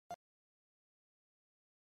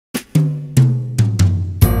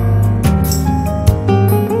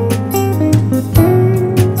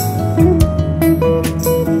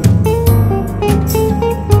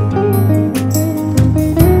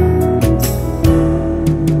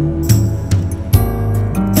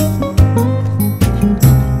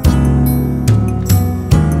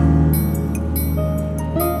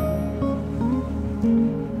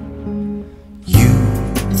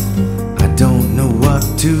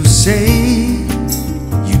to say.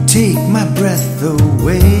 You take my breath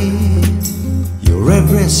away. You're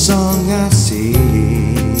every song I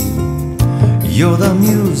sing. You're the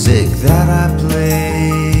music that I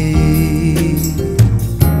play.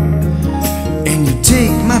 And you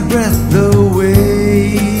take my breath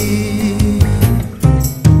away.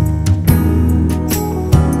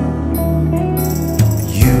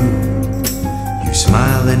 You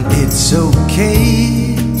smile and it's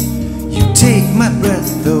okay. You take my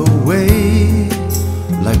breath away,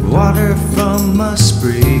 like water from a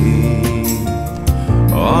spring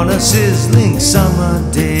on a sizzling summer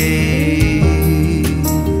day.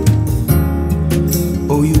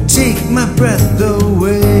 Oh, you take my breath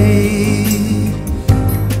away.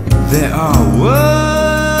 There are words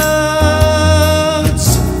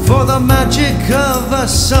for the magic of a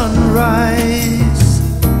sunrise,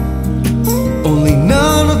 only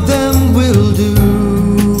none of them will do.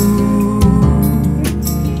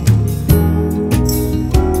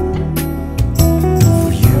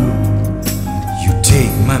 For you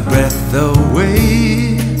take my breath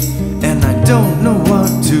away, and I don't know what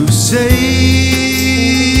to say.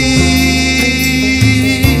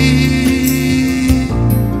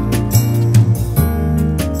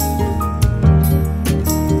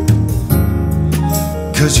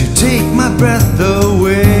 'Cause you take my breath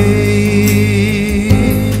away.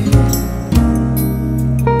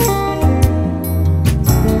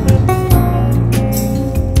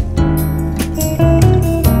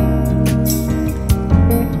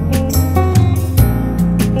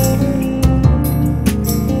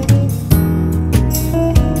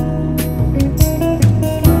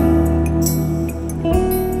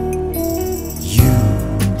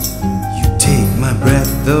 You take my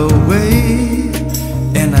breath away,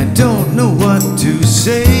 and I don't know what to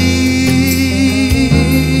say.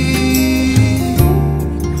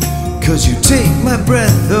 'Cause you take my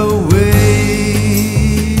breath away.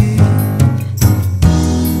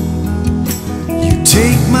 You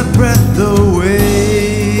take my breath away.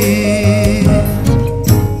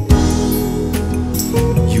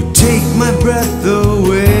 You take my breath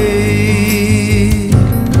away.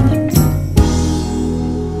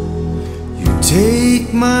 You take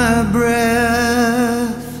my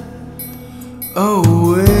breath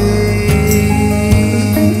away.